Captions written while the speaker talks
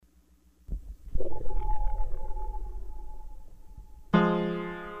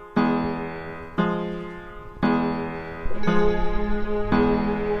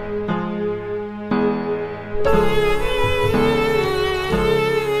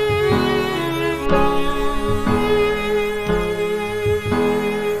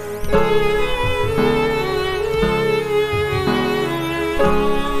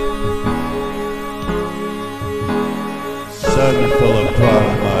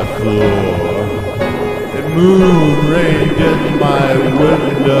floor. The moon rained in my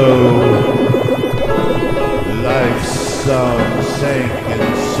window. Life's sun sank in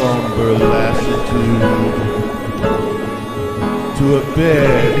somber lassitude to a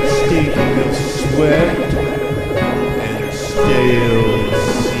bed stinking of sweat and stale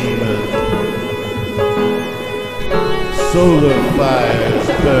semen. Solar fires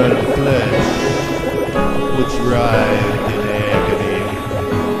burn flesh which writhed in agony.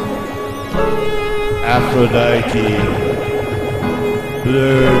 Aphrodite,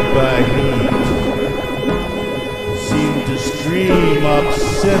 blurred by heat, seemed to stream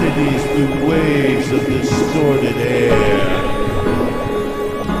obscenities through waves of distorted air.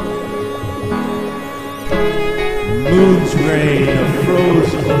 Moon's rain, a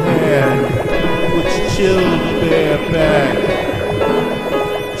frozen hand which chilled bare back.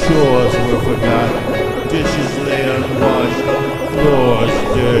 Chores were forgotten, dishes lay unwashed, floors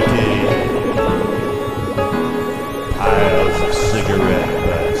dirty. Piles of cigarette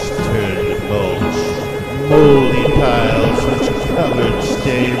butts turned to mulch, moldy piles which covered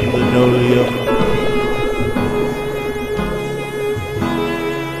stained linoleum.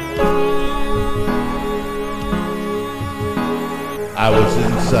 I was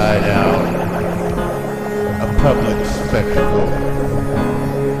inside out, a public spectacle.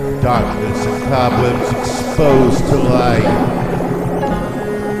 Darkness and cobwebs exposed to light.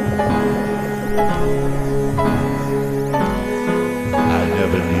 I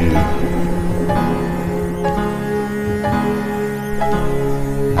never knew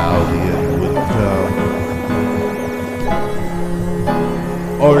how the end would come,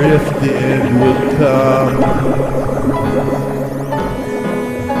 or if the end would come.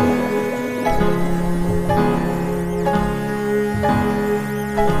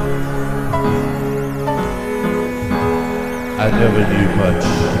 I never knew much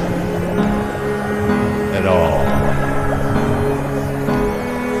at all.